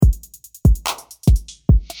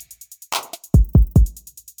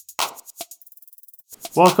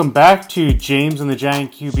Welcome back to James and the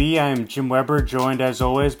Giant QB. I am Jim Weber, joined as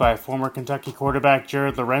always by former Kentucky quarterback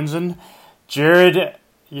Jared Lorenzen. Jared,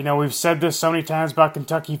 we've said this so many times about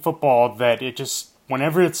Kentucky football that it just,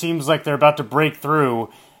 whenever it seems like they're about to break through,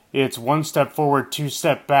 it's one step forward, two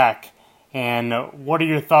step back. And what are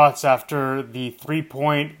your thoughts after the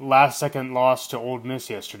 3-point last-second loss to Ole Miss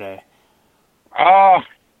yesterday? I'll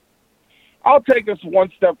take us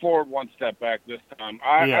one step forward, one step back this time.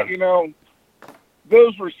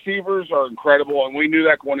 Those receivers are incredible, and we knew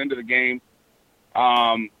that going into the game.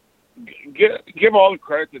 Give all the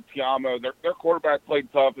credit to Tiamo. Their quarterback played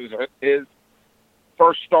tough. It was his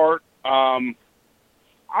first start. I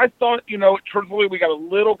thought, truthfully, we got a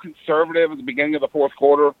little conservative at the beginning of the fourth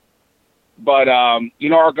quarter. But,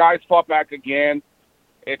 our guys fought back again.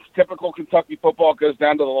 It's typical Kentucky football. It goes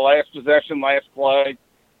down to the last possession, last play.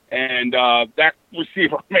 And that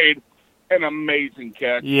receiver made an amazing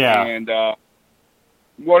catch. Yeah. And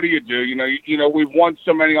what do? We've won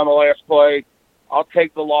so many on the last play. I'll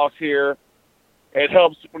take the loss here. It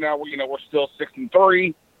helps. Now we're still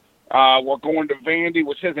 6-3. We're going to Vandy,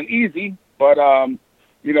 which isn't easy, but a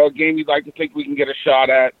game you'd like to think we can get a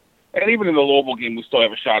shot at. And even in the Louisville game, we still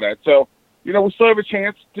have a shot at. So, we still have a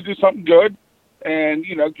chance to do something good, and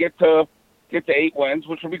get to 8 wins,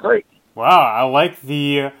 which would be great. Wow, I like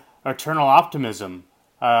the eternal optimism.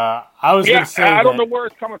 I was going to say I don't know where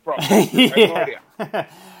it's coming from. I have no idea.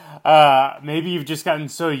 Maybe you've just gotten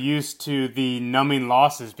so used to the numbing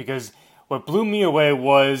losses, because what blew me away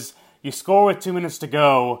was you score with 2 minutes to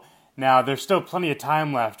go. Now, there's still plenty of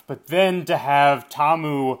time left, but then to have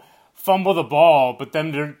Tamu fumble the ball, but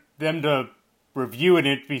them to review it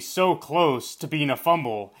and it be so close to being a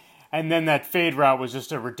fumble, and then that fade route was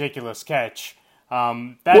just a ridiculous catch.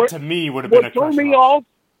 To me would have been a crush. What threw me off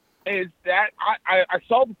is that I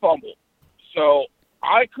saw the fumble, so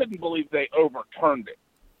I couldn't believe they overturned it.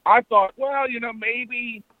 I thought,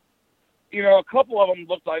 maybe, a couple of them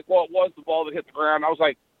looked like, it was the ball that hit the ground. I was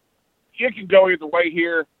like, it can go either way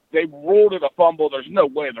here. They ruled it a fumble. There's no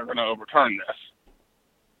way they're going to overturn this.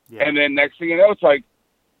 Yeah. And then next thing you know, it's like,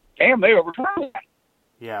 damn, they overturned it.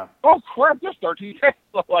 Yeah. Oh, crap, there's 13 seconds.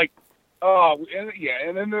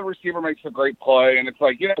 And then the receiver makes a great play, and it's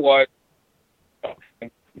like, you know what?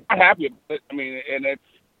 I'm happy with it. I mean, and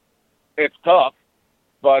it's tough,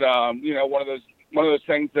 but one of those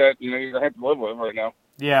things that you're gonna have to live with right now.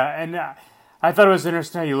 Yeah, and I thought it was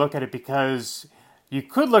interesting how you look at it, because you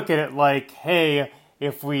could look at it like, hey,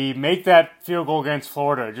 if we make that field goal against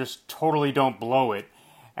Florida, just totally don't blow it,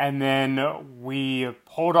 and then we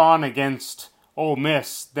hold on against Ole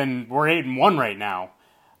Miss, then we're 8-1 right now.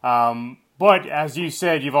 But as you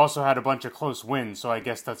said, you've also had a bunch of close wins, so I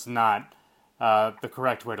guess that's not the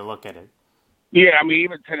correct way to look at it. Yeah, I mean,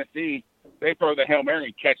 even Tennessee, they throw the Hail Mary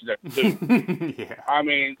and catch it too. Yeah. I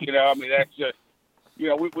mean, that's just,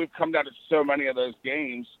 we've come down to so many of those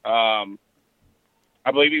games. I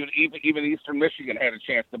believe even Eastern Michigan had a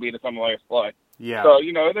chance to beat us on the last play. Yeah. So,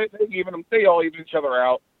 they all even each other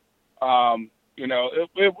out.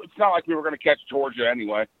 It's not like we were going to catch Georgia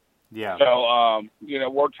anyway. Yeah. So,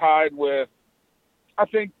 we're tied with, I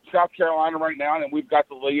think, South Carolina right now, and we've got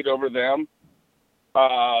the lead over them.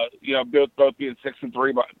 Both being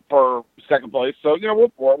 6-3 for second place. So,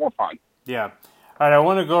 we're fine. Yeah. All right, I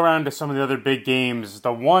want to go around to some of the other big games.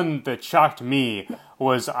 The one that shocked me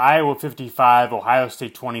was Iowa 55, Ohio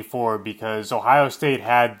State 24, because Ohio State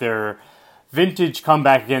had their vintage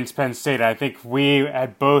comeback against Penn State. I think we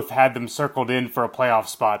had both had them circled in for a playoff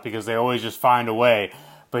spot because they always just find a way.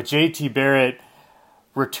 But J.T. Barrett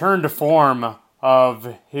returned to form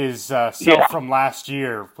of his self from last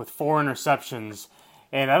year with 4 interceptions.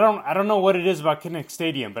 And I don't know what it is about Kinnick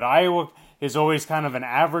Stadium, but Iowa is always kind of an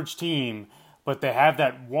average team, but they have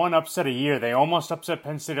that one upset a year. They almost upset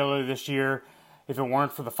Penn State earlier this year if it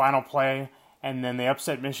weren't for the final play, and then they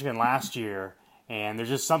upset Michigan last year. And there's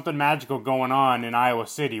just something magical going on in Iowa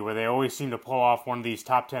City where they always seem to pull off one of these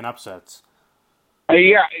top 10 upsets.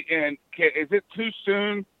 Yeah, and is it too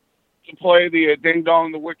soon to play the Ding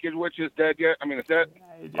Dong, the Wicked Witch is Dead yet? I mean, are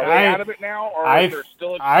they out of it now, or is there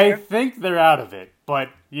still a chance? I think they're out of it, but,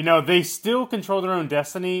 they still control their own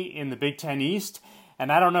destiny in the Big Ten East,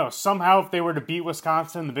 and I don't know, somehow if they were to beat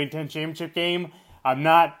Wisconsin in the Big Ten Championship game, I'm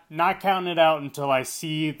not counting it out until I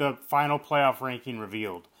see the final playoff ranking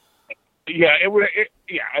revealed. Yeah, it would.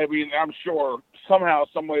 I mean, I'm sure somehow,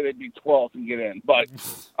 some way they'd be 12th and get in, but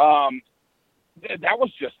that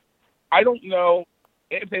was just, I don't know.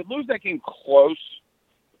 If they lose that game close,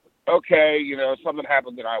 okay, something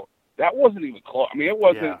happened that that wasn't even close. I mean, it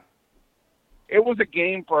wasn't. Yeah. It was a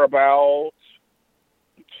game for about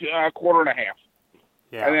a quarter and a half.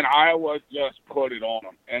 Yeah. And then Iowa just put it on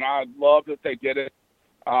them. And I love that they did it.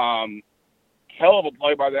 Hell of a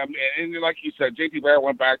play by them. And like you said, J.T. Barrett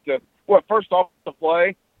went back to, first off the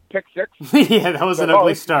play, pick six. Yeah, that was an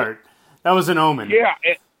ugly start. That was an omen. Yeah,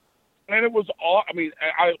 and it was all. I mean,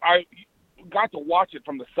 I got to watch it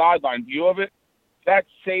from the sideline view of it. That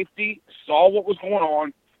safety saw what was going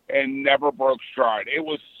on and never broke stride. It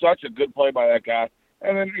was such a good play by that guy.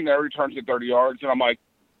 And then, he returns it 30 yards, and I'm like,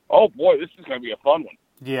 oh, boy, this is going to be a fun one.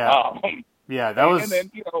 Yeah. Yeah, that was... And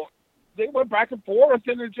then, they went back and forth,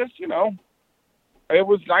 and it just, it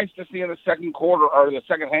was nice to see in the second quarter, or the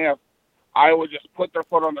second half, Iowa just put their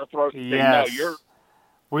foot on their throat and say, no,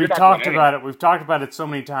 We've talked about it. We've talked about it so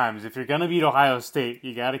many times. If you're going to beat Ohio State,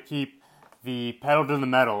 you got to keep the pedal to the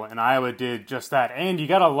metal, and Iowa did just that. And you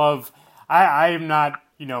got to love... I am not,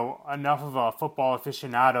 enough of a football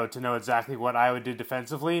aficionado to know exactly what Iowa did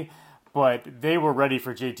defensively, but they were ready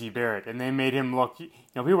for J.T. Barrett, and they made him look...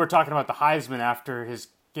 we were talking about the Heisman after his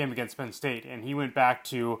game against Penn State, and he went back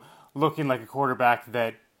to looking like a quarterback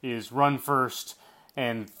that is run first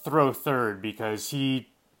and throw third because he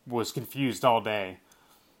was confused all day.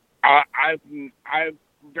 I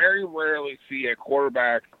very rarely see a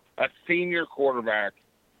senior quarterback,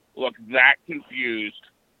 look that confused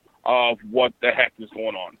of what the heck is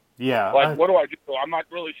going on. Yeah. Like, what do I do? I'm not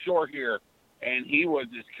really sure here. And he was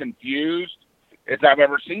as confused as I've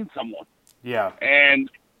ever seen someone. Yeah. And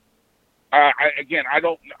I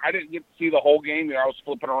didn't get to see the whole game. I was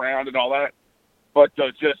flipping around and all that. But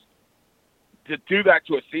to do that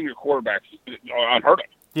to a senior quarterback is unheard of.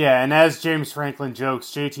 Yeah, and as James Franklin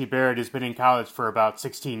jokes, J.T. Barrett has been in college for about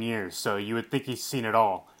 16 years, so you would think he's seen it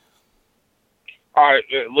all.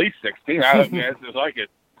 At least 16. I mean, it's like it.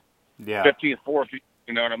 Yeah. 15th, 4th,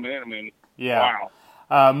 you know what I mean? Yeah.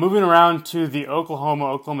 Wow. Moving around to the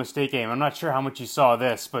Oklahoma State game. I'm not sure how much you saw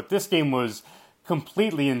this, but this game was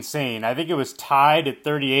completely insane. I think it was tied at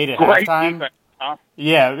 38 at halftime. Defense, huh?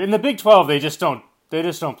 Yeah, in the Big 12, they just don't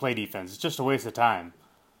play defense. It's just a waste of time.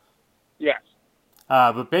 Yes.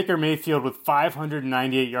 But Baker Mayfield with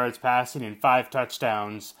 598 yards passing and 5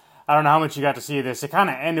 touchdowns. I don't know how much you got to see of this. It kind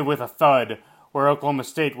of ended with a thud where Oklahoma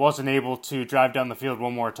State wasn't able to drive down the field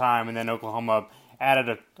one more time, and then Oklahoma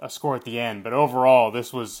added a score at the end. But overall,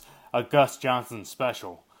 this was a Gus Johnson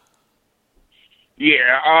special.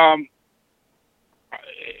 Yeah,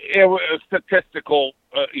 it was a statistical,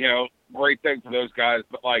 great thing for those guys,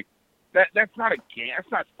 but that's not a game. That's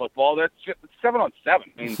not football. That's just 7-on-7.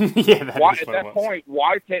 I mean, yeah, at that point,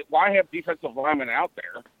 why have defensive linemen out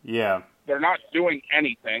there? Yeah, they're not doing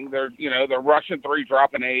anything. They're they're rushing 3,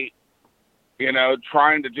 dropping 8.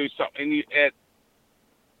 Trying to do something.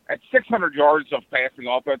 At 600 yards of passing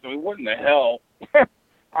offense, I mean, what in the hell?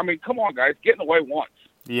 I mean, come on, guys, get in the way once.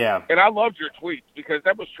 Yeah. And I loved your tweets because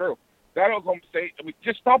that was true. That Oklahoma State, I mean,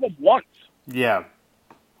 just stop them once. Yeah.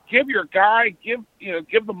 Give your guy, give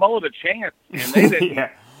the mullet a chance. And they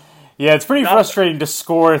didn't. Yeah, it's pretty frustrating to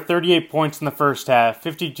score 38 points in the first half,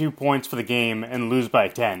 52 points for the game, and lose by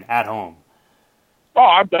 10 at home. Oh,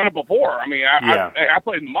 I've done it before. I mean, I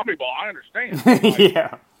played mummy ball. I understand.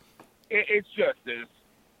 Yeah. It's just as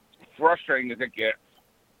frustrating as it gets.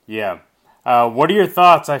 Yeah. What are your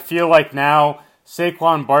thoughts? I feel like now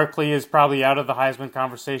Saquon Barkley is probably out of the Heisman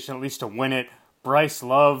conversation, at least to win it. Bryce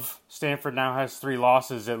Love, Stanford now has 3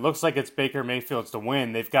 losses. It looks like it's Baker Mayfield's to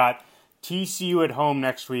win. They've got TCU at home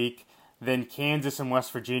next week, then Kansas and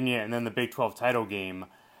West Virginia, and then the Big 12 title game.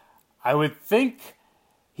 I would think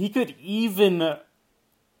he could even...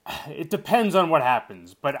 It depends on what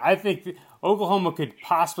happens, but I think Oklahoma could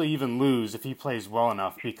possibly even lose if he plays well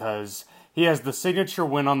enough because he has the signature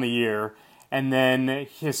win on the year, and then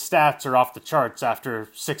his stats are off the charts after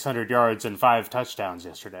 600 yards and 5 touchdowns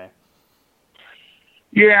yesterday.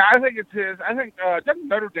 Yeah, I think it's his. I think doesn't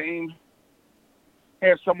Notre Dame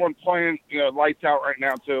have someone playing lights out right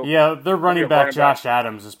now too? Yeah, their running back Josh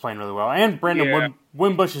Adams is playing really well, and Brandon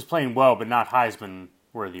Wimbush is playing well, but not Heisman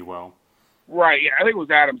worthy well. Right, yeah, I think it was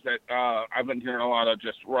Adams that I've been hearing a lot of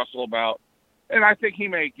just rustle about, and I think he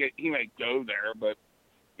may go there, but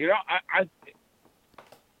I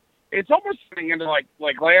it's almost getting into like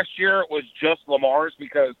last year it was just Lamar's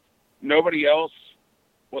because nobody else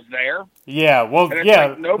was there. Yeah, well,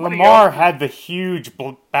 yeah, Lamar had the huge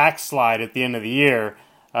backslide at the end of the year,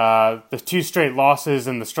 the 2 straight losses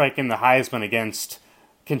and the strike in the Heisman against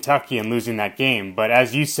Kentucky and losing that game, but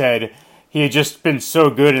as you said, he had just been so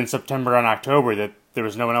good in September and October that there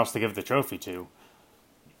was no one else to give the trophy to.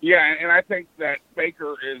 Yeah, and I think that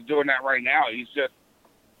Baker is doing that right now. He's just,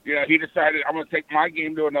 he decided, I'm going to take my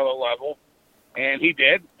game to another level, and he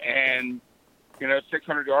did. And,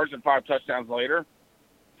 600 yards and 5 touchdowns later,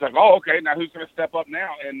 it's like, oh, okay, now who's going to step up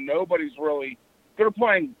now? And nobody's really – they're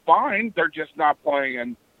playing fine. They're just not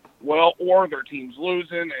playing well, or their team's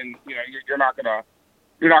losing, and, you're not going to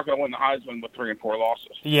win the Heisman with 3 and 4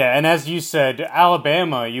 losses. Yeah, and as you said,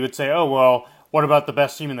 Alabama, you would say, oh, well, what about the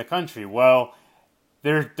best team in the country? Well,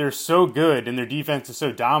 they're so good, and their defense is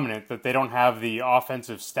so dominant that they don't have the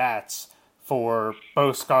offensive stats for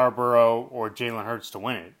Bo Scarborough or Jalen Hurts to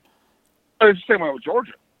win it. It's the same way with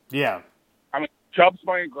Georgia. Yeah. I mean, Chubb's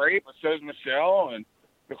playing great, but so is Michelle, and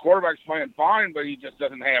the quarterback's playing fine, but he just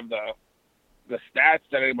doesn't have the stats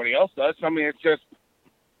that anybody else does. So, I mean, it's just,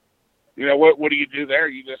 what do you do there?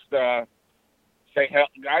 You just say,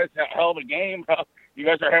 guys, hell of a game. You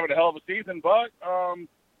guys are having a hell of a season, but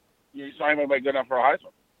you're just not even good enough for a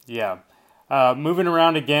Heisman. Yeah. Moving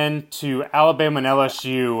around again to Alabama and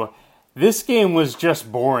LSU, this game was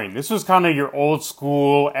just boring. This was kind of your old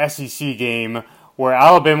school SEC game where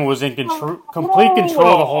Alabama was in complete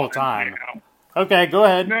control the whole time. Okay, go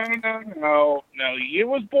ahead. No. It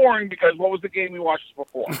was boring because what was the game we watched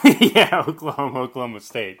before? Yeah, Oklahoma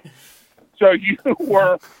State. So you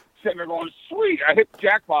were sitting there going, sweet, I hit the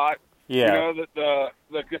jackpot. Yeah. The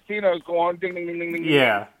casino's going ding, ding, ding, ding, ding.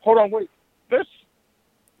 Yeah. Hold on, wait. There's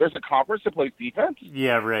a conference that plays defense?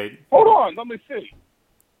 Yeah, right. Hold on, let me see.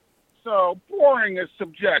 So, boring is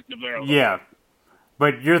subjective there. Yeah.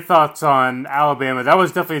 But your thoughts on Alabama, that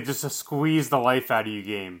was definitely just a squeeze the life out of you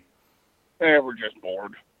game. They were just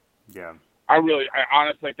bored. Yeah. I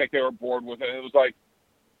honestly think they were bored with it. It was like,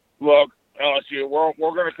 look, LSU,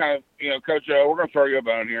 we're going to kind of, Coach O, we're going to throw you a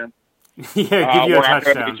bone here. Yeah, give you a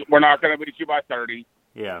touchdown. We're not going to beat you by 30.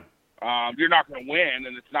 Yeah. You're not going to win,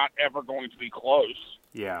 and it's not ever going to be close.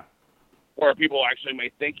 Yeah. Where people actually may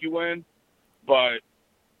think you win, but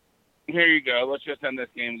here you go. Let's just end this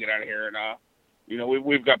game and get out of here. And,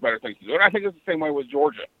 we've got better things to do. And I think it's the same way with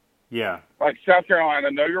Georgia. Yeah. Like South Carolina,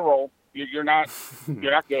 know your role. You're not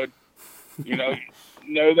good.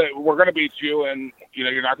 Know that we're going to beat you, and,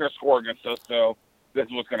 you're not going to score against us, so this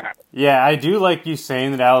is what's going to happen. Yeah, I do like you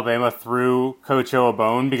saying that Alabama threw Coach O a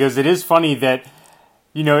bone, because it is funny that,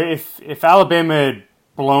 if Alabama had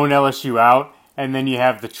blown LSU out, and then you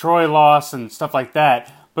have the Troy loss and stuff like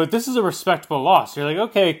that, but this is a respectable loss. You're like,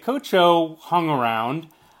 okay, Coach O hung around.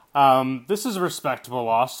 This is a respectable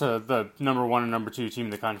loss to the number 1 and number 2 team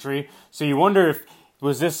in the country. So you wonder if,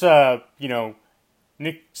 was this,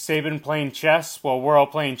 Nick Saban playing chess while we're all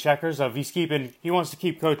playing checkers? He wants to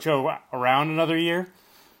keep Coach O around another year?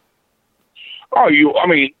 Oh,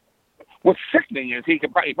 what's sickening is he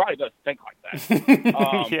probably doesn't think like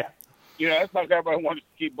that. Yeah. That's like everybody wants to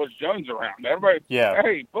keep Bush Jones around. Everybody, yeah.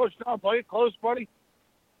 Hey, Bush, play it close, buddy.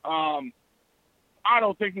 I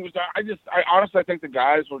don't think he was. I honestly think the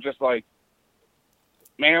guys were just like,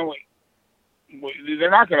 man, they're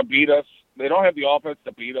not going to beat us. They don't have the offense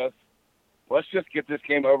to beat us. Let's just get this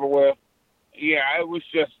game over with. Yeah, it was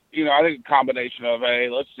just, I think a combination of, hey,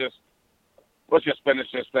 let's just finish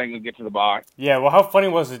this thing and get to the bye. Yeah, well, how funny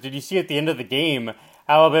was it? Did you see at the end of the game,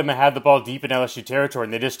 Alabama had the ball deep in LSU territory,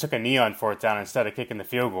 and they just took a knee on fourth down instead of kicking the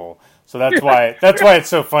field goal. So that's why it's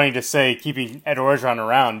so funny to say keeping Ed Orgeron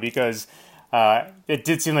around, because it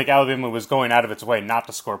did seem like Alabama was going out of its way not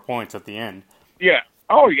to score points at the end. Yeah.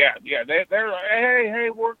 Oh yeah. They're like, hey,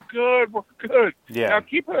 we're good. Yeah. Now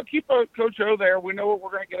keep a Coach O there. We know what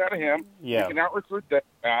we're going to get out of him. Yeah. We can out recruit that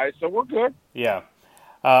guy, so we're good. Yeah.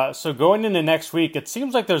 So going into next week, it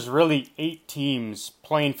seems like there's really 8 teams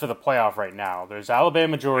playing for the playoff right now. There's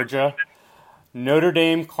Alabama, Georgia, Notre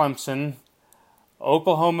Dame, Clemson,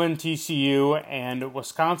 Oklahoma and TCU, and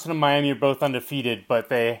Wisconsin and Miami are both undefeated, but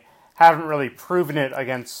they haven't really proven it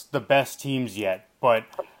against the best teams yet. But,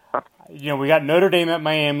 we got Notre Dame at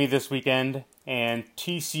Miami this weekend and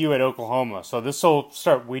TCU at Oklahoma. So this will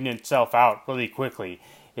start weeding itself out really quickly.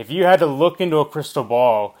 If you had to look into a crystal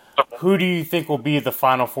ball, who do you think will be the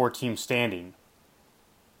Final Four team standing?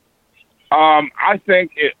 I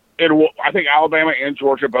think it will. I think Alabama and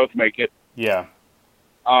Georgia both make it. Yeah.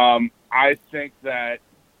 I think that.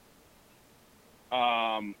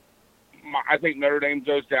 I think Notre Dame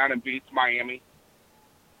goes down and beats Miami,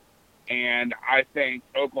 and I think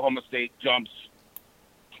Oklahoma State jumps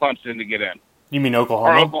Clemson to get in. You mean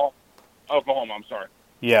Oklahoma? Or Oklahoma. I'm sorry.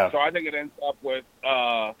 Yeah. So I think it ends up with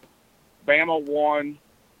Bama 1.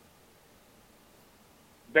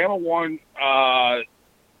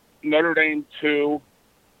 Notre Dame 2,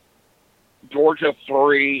 Georgia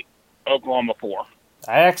 3, Oklahoma 4.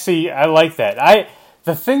 I like that.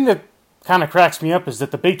 The thing that kind of cracks me up is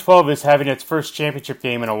that the Big 12 is having its first championship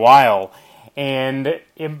game in a while, and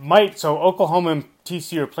so Oklahoma and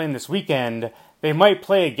TCU are playing this weekend. They might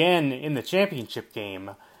play again in the championship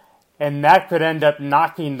game, and that could end up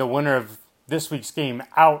knocking the winner of this week's game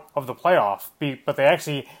out of the playoff. But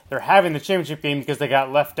they're having the championship game because they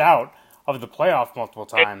got left out of the playoff multiple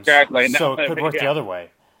times. Exactly. So it could work the other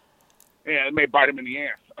way. Yeah, it may bite them in the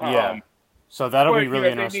ass. Yeah. So that'll be really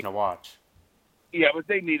interesting to watch. Yeah, but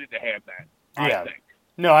they needed to have that. I think.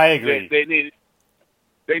 No, I agree. They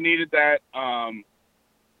needed that.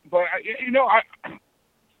 But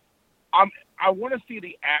I want to see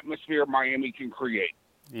the atmosphere Miami can create.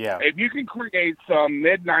 Yeah. If you can create some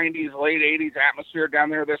mid-'90s, late '80s atmosphere down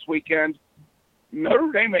there this weekend,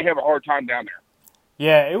 Notre Dame may have a hard time down there.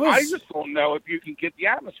 Yeah, it was. I just don't know if you can get the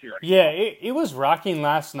atmosphere. Yeah, it was rocking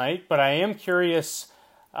last night, but I am curious.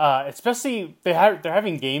 Especially they're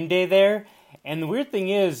having game day there, and the weird thing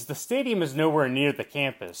is the stadium is nowhere near the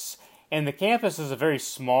campus, and the campus is a very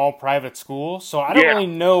small private school, so I don't really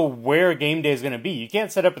know where game day is going to be. You can't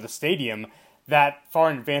set up at the stadium that far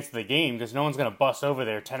in advance of the game because no one's going to bus over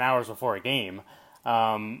there 10 hours before a game.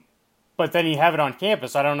 But then you have it on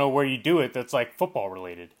campus. I don't know where you do it that's like football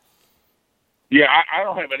related. Yeah, I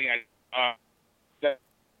don't have any idea.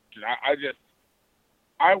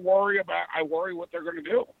 I worry what they're going to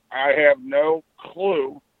do. I have no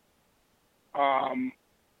clue.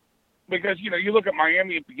 Because, you look at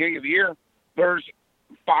Miami at the beginning of the year, there's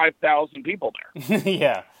 5,000 people there.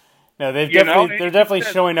 Yeah. No, they're definitely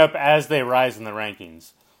showing up as they rise in the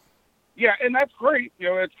rankings. Yeah, and that's great.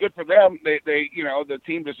 It's good for them. They the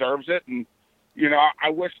team deserves it. And, I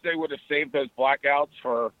wish they would have saved those blackouts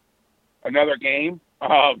for another game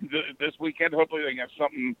this weekend. Hopefully they get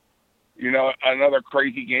something, another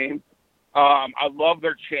crazy game. I love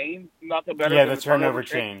their chain. Nothing better than the turnover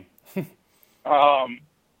chain. So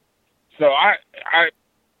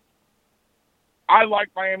I like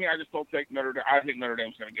Miami. I just don't think Notre Dame. I think Notre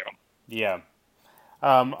Dame's going to get them. Yeah.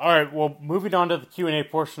 All right. Well, moving on to the Q&A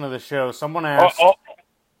portion of the show. Someone asked.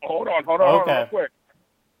 Hold on, real quick.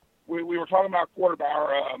 We were talking about quarterback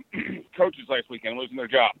coaches last weekend losing their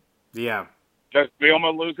job. Yeah. Does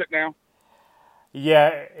Bielema lose it now? Yeah,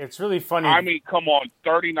 it's really funny. I mean, come on,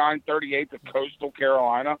 39-38 to Coastal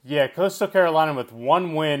Carolina. Yeah, Coastal Carolina with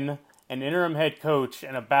one win, an interim head coach,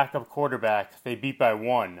 and a backup quarterback. They beat by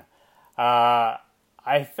one. I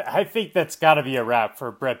think that's got to be a wrap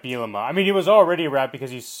for Brett Bielema. I mean, he was already a wrap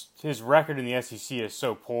because his record in the SEC is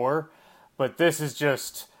so poor, but this is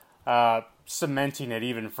just cementing it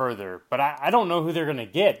even further. But I don't know who they're going to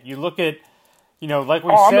get. You look at, like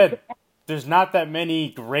we said, there's not that many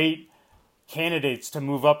great candidates to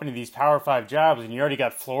move up into these Power 5 jobs, and you already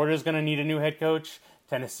got Florida's going to need a new head coach,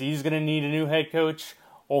 Tennessee's going to need a new head coach,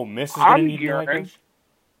 Ole Miss is going to need a new head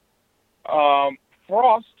coach.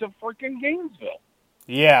 Frost to freaking Gainesville.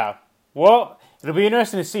 Yeah. Well, it'll be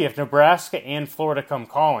interesting to see if Nebraska and Florida come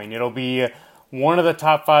calling. It'll be one of the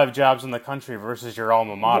top 5 jobs in the country versus your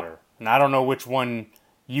alma mater. And I don't know which one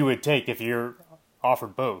you would take if you're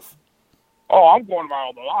offered both. Oh, I'm going to my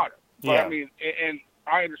alma mater. But yeah. I mean, and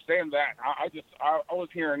I understand that. I was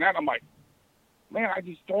hearing that. I'm like, man, I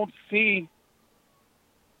just don't see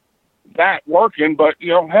that working. But,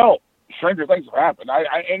 hell, stranger things have happened.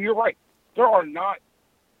 And you're right. There are not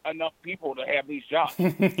enough people to have these jobs.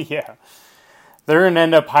 Yeah. They're going to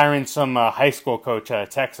end up hiring some high school coach out of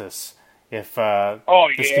Texas if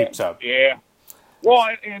this keeps up. Yeah. Well,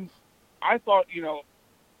 and I thought,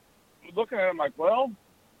 looking at it, I'm like, well,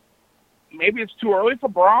 maybe it's too early for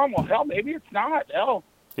Braun. Well, hell, maybe it's not. Hell,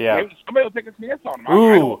 yeah. Maybe somebody will take a chance on him.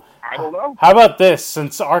 Ooh. I don't know. How about this?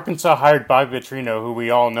 Since Arkansas hired Bob Petrino, who we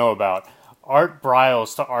all know about, Art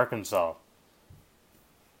Briles to Arkansas.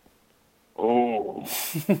 Oh.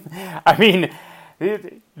 I mean,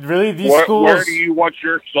 really, these schools... Where do you want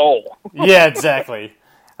your soul? Yeah, exactly.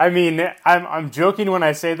 I mean, I'm joking when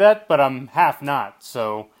I say that, but I'm half not.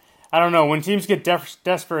 So, I don't know. When teams get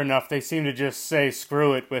desperate enough, they seem to just say,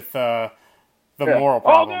 screw it with the moral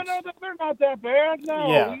problems. Oh, no, they're not that bad.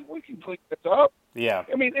 No, yeah. we can clean this up. Yeah.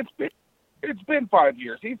 I mean, it's been 5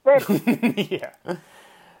 years. He's better. Yeah.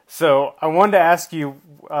 So I wanted to ask you,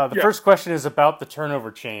 first question is about the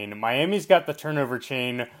turnover chain. Miami's got the turnover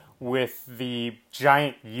chain with the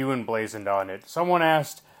giant U emblazoned on it. Someone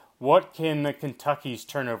asked, what can Kentucky's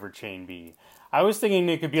turnover chain be? I was thinking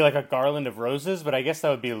it could be like a garland of roses, but I guess that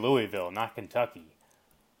would be Louisville, not Kentucky.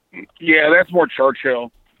 Yeah, that's more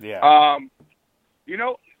Churchill. Yeah.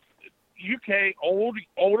 UK,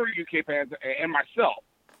 older UK fans and myself,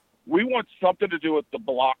 we want something to do with the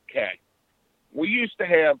block K. We used to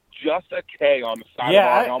have just a K on the side of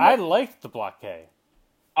our helmet. I liked the block K.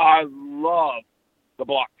 I love the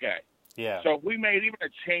block K. Yeah. So if we made even a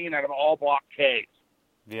chain out of all block Ks,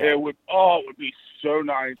 yeah. it would be so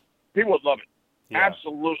nice. People would love it. Yeah.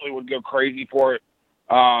 Absolutely would go crazy for it.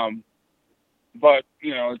 but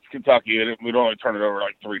it's Kentucky, and we'd only turn it over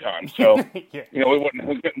like 3 times. So Yeah. we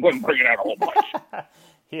wouldn't bring it out a whole bunch.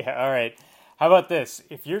 Yeah, all right. How about this?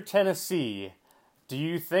 If you're Tennessee, do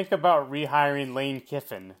you think about rehiring Lane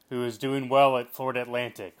Kiffin, who is doing well at Florida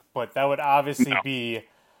Atlantic? But that would obviously No. be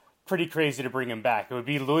pretty crazy to bring him back. It would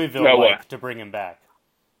be Louisville No way. like to bring him back.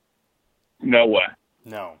 No way.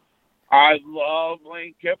 No. I love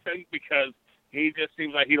Lane Kiffin because he just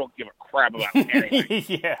seems like he don't give a crap about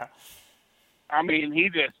anything. Yeah. I mean,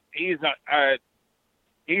 he's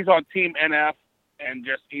on Team NF and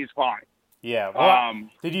he's fine. Yeah. Well,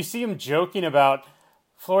 did you see him joking about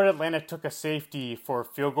Florida Atlantic took a safety for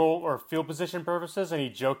field goal or field position purposes, and he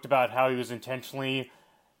joked about how he was intentionally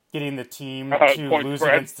getting the team to lose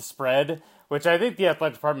spread. against the spread, which I think the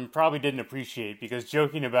athletic department probably didn't appreciate, because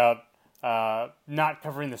joking about not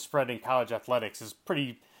covering the spread in college athletics is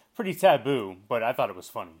pretty taboo, but I thought it was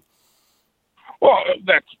funny. Well,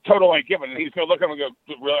 that's totally given. He's going to look at him and go,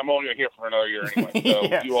 really, I'm only here for another year anyway, so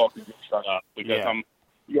Yes. you all can just shut up because Yeah.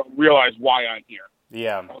 you realize why I'm here.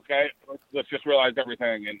 Yeah. Okay? Let's just realize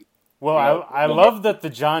everything. And Well, I love that the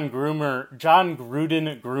John Gruden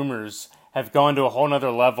groomers have gone to a whole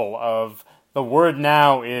nother level of the word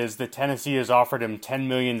now is that Tennessee has offered him $10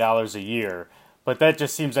 million a year. But that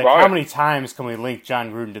just seems like, Right. How many times can we link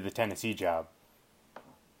John Gruden to the Tennessee job?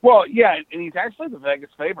 Well, yeah, and he's actually the Vegas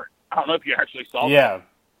favorite. I don't know if you actually saw Yeah.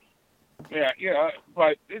 that. Yeah,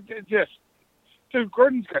 but it just, dude,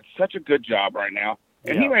 Gruden's got such a good job right now.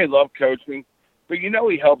 And he Yeah. may love coaching, but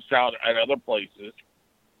he helps out at other places.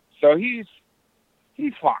 So he's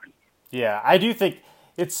fine. Yeah, I do think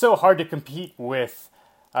it's so hard to compete with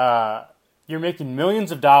you're making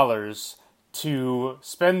millions of dollars to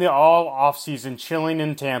spend the all off-season chilling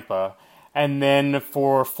in Tampa, and then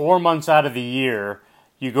for 4 months out of the year,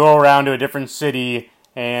 you go around to a different city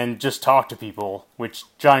and just talk to people, which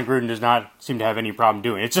John Gruden does not seem to have any problem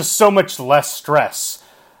doing. It's just so much less stress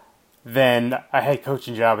than a head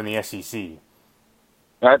coaching job in the SEC.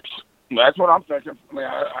 That's what I'm thinking.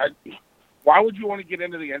 I mean, why would you want to get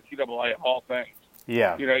into the NCAA of all things?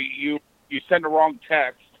 Yeah. You send a wrong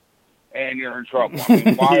text and you're in trouble. I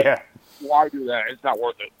mean, why? Yeah. Why do that? It's not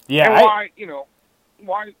worth it. Yeah, And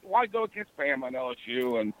why go against Bama and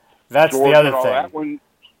LSU and That's Georgia the other and all thing. that when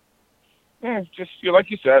just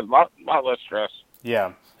like you said, a lot less stress.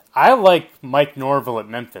 Yeah. I like Mike Norville at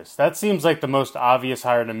Memphis. That seems like the most obvious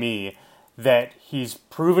hire to me, that he's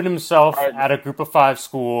proven himself at a group of 5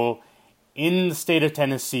 school in the state of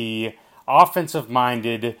Tennessee,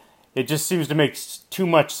 offensive-minded. It just seems to make too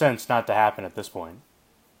much sense not to happen at this point.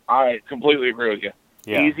 I completely agree with you.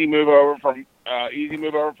 Yeah. Easy move over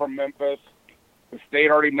from Memphis. The state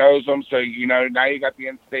already knows him, so now you got the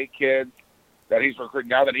in-state kids that he's recruiting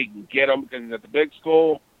now that he can get them because he's at the big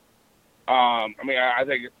school. I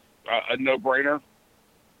think it's a no-brainer.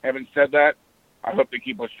 Having said that, I hope they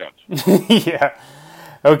keep Bush Jones. Yeah.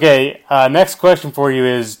 Okay, next question for you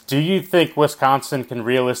is, do you think Wisconsin can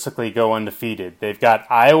realistically go undefeated? They've got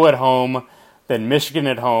Iowa at home, then Michigan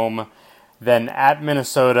at home, then at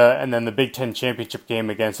Minnesota, and then the Big Ten championship game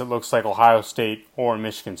against, it looks like, Ohio State or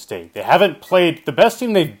Michigan State. They haven't played, the best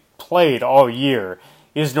team they've played all year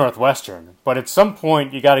is Northwestern, but at some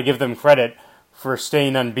point you got to give them credit for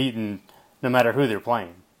staying unbeaten no matter who they're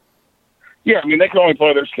playing. Yeah, I mean, they can only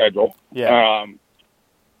play their schedule. Yeah.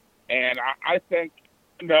 And I think,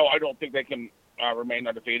 no, I don't think they can remain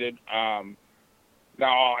undefeated.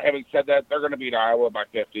 Now, having said that, they're going to beat Iowa by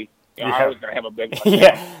 50. Iowa's going to have a big one.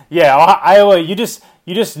 Yeah. Iowa, you just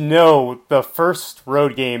know the first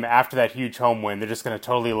road game after that huge home win, they're just going to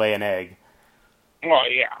totally lay an egg. Well,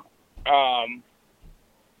 yeah.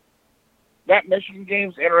 That Michigan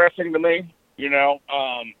game's interesting to me.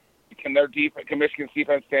 Can Michigan's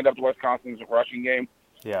defense stand up to Wisconsin's rushing game?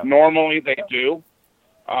 Yeah. Normally they do.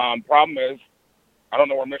 Problem is, I don't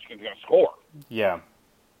know where Michigan's going to score. Yeah.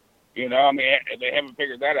 They haven't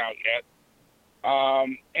figured that out yet.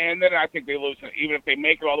 And then I think they lose. Even if they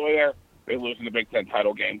make it all the way there, they lose in the Big Ten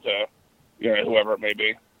title game to, whoever it may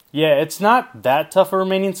be. Yeah, it's not that tough a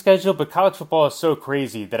remaining schedule, but college football is so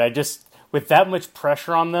crazy that with that much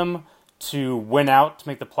pressure on them to win out to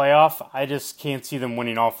make the playoff, I just can't see them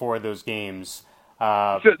winning all 4 of those games.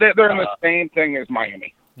 So they're in the same thing as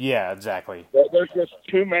Miami. Yeah, exactly. There's just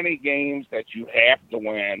too many games that you have to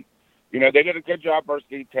win. They did a good job versus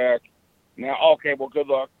D-Tech. Now, okay, well, good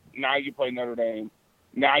luck. Now you play Notre Dame.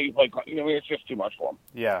 Now you play. It's just too much for them.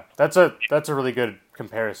 Yeah, that's a really good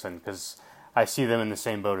comparison because I see them in the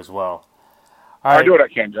same boat as well. All right. I do what I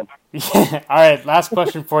can, Jim. All right, last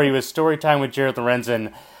question for you is story time with Jared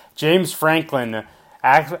Lorenzen. James Franklin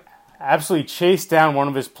absolutely chased down one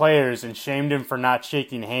of his players and shamed him for not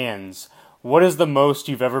shaking hands. what is the most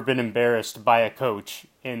you've ever been embarrassed by a coach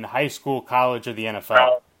in high school, college, or the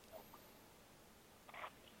NFL?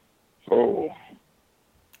 Oh.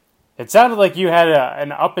 It sounded like you had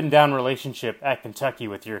an up and down relationship at Kentucky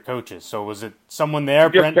with your coaches. So was it someone there,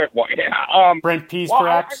 Just Brent? pick one. Yeah. Brent Pease, Well,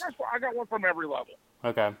 perhaps? I got one from every level.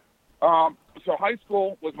 Okay. So high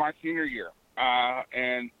school was my senior year.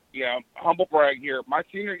 And, humble brag here. My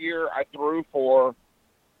senior year, I threw for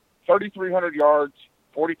 3,300 yards,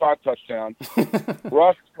 45 touchdowns,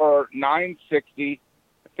 rushed for 960,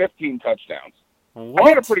 15 touchdowns. What? I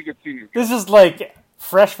had a pretty good senior year. This is like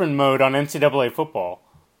freshman mode on NCAA football.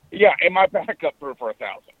 Yeah, and my backup threw for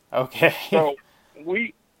 1,000. Okay. So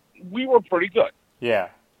we were pretty good. Yeah.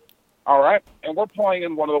 All right, and we're playing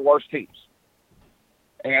in one of the worst teams.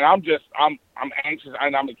 And I'm anxious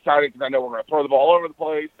and I'm excited because I know we're going to throw the ball all over the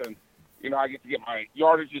place, and I get to get my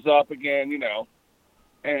yardages up again.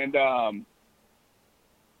 And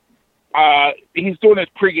he's doing his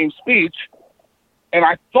pregame speech, and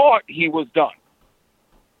I thought he was done.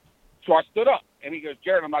 So I stood up, and he goes,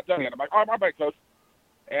 "Jared, I'm not done yet." I'm like, "Oh, my bad, coach."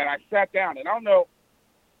 And I sat down, and I don't know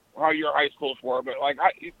how your high schools were, but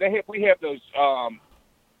we have those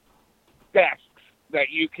desks that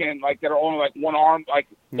you can that are only one arm,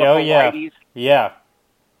 righties. Yeah.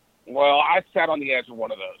 Well, I sat on the edge of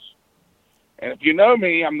one of those, and if you know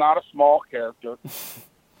me, I'm not a small character,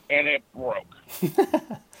 and it broke.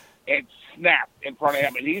 It snapped in front of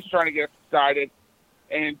him, and he's trying to get excited,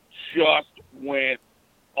 and just went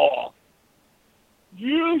off.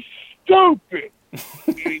 "You stupid!"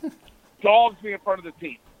 He dogs me in front of the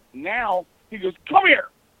team. Now he goes, "Come here!"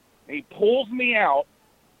 And he pulls me out.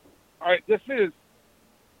 All right, this is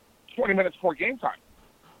 20 minutes before game time.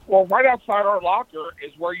 Well, right outside our locker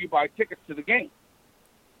is where you buy tickets to the game.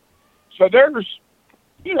 So there's,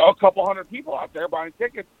 a couple hundred people out there buying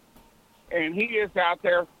tickets, and he is out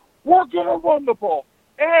there. "We're going to run the ball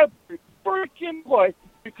every freaking play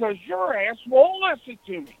because your ass won't listen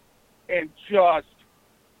to me." And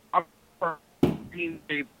I'm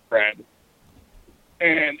red.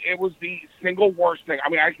 And it was the single worst thing. I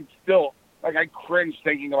mean, I can still, I cringe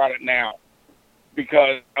thinking about it now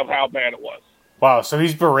because of how bad it was. Wow, so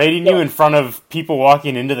he's berating you in front of people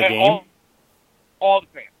walking into the game? All the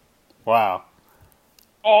fans. Wow.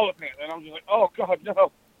 All the fans. And I'm just like, oh, God,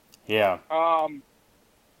 no. Yeah.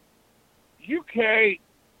 UK,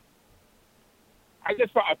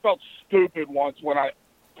 I felt stupid once when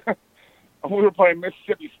we were playing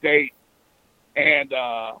Mississippi State, and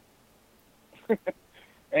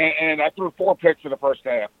and I threw 4 picks in the first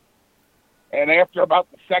half. And after about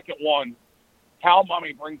the second one, Hal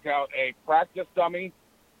Mummy brings out a practice dummy,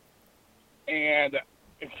 and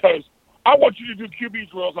it says, "I want you to do QB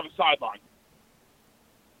drills on the sideline."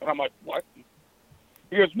 And I'm like, "What?"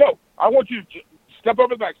 He goes, "No, I want you to step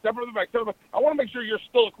over the back, step over the back, step over the back. I want to make sure you're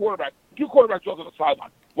still a quarterback. Do quarterback drills on the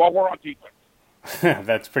sideline while we're on defense."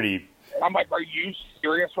 That's pretty... I'm like, "Are you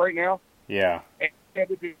serious right now?" Yeah. And I had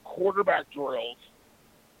to do quarterback drills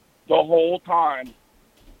the whole time.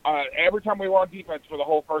 Every time we were on defense for the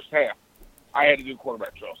whole first half, I had to do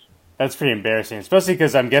quarterback drills. That's pretty embarrassing, especially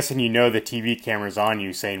because I'm guessing the TV camera's on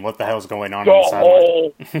you saying, what the hell's going on the the sideline?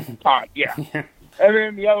 whole time, yeah. And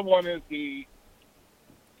then the other one is the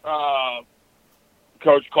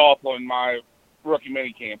Coach Coughlin, my rookie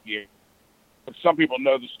minicamp year. But some people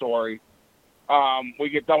know the story. We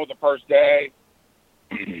get done with the first day.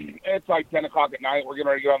 It's like 10 o'clock at night. We're getting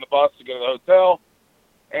ready to get on the bus to go to the hotel.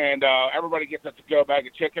 And everybody gets a to-go bag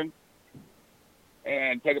of chicken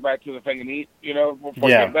and take it back to the thing and eat, before you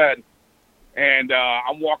get to bed. And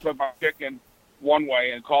I'm walking with my chicken one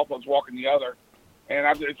way, and Coughlin's walking the other. And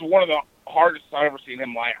it's one of the hardest I've ever seen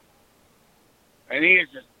him laugh. And he is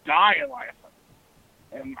just dying laughing.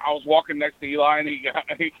 And I was walking next to Eli, and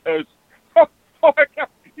he goes, "Oh, my God,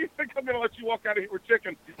 you think I'm going to let you walk out of here with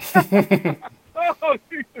chicken?" Oh,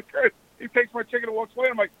 Jesus Christ. He takes my chicken and walks away.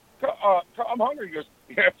 I'm like, "I'm hungry." He goes,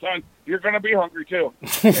 "Yeah, son, you're going to be hungry, too."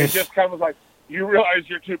 And it just kind of was like, "You realize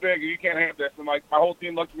you're too big and you can't have this." And, my whole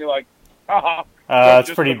team looked at me like, haha.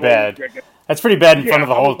 That's pretty bad. That's pretty bad in front of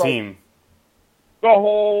the whole team. The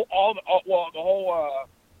whole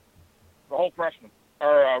freshmen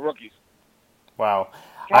or rookies. Wow.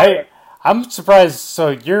 I'm surprised. So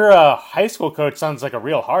your high school coach sounds like a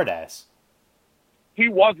real hard ass. He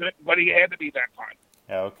wasn't, but he had to be that time.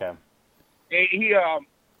 Yeah, okay.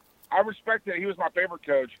 I respected it. He was my favorite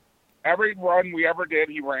coach. Every run we ever did,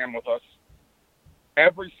 he ran with us.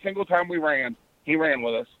 Every single time we ran, he ran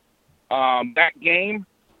with us. That game,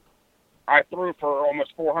 I threw for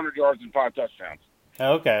almost 400 yards and 5 touchdowns.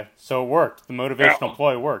 Okay, so it worked. The motivational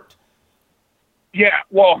ploy worked. Yeah,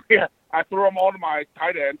 well, yeah. I threw them all to my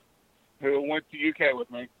tight end, who went to UK with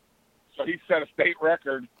me. So he set a state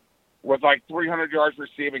record with like 300 yards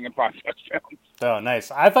receiving and 5 touchdowns. Oh,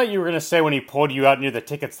 nice. I thought you were going to say when he pulled you out near the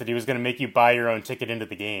tickets that he was going to make you buy your own ticket into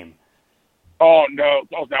the game. Oh, no.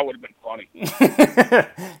 Oh, that would have been funny.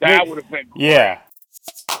 That would have been great. Yeah.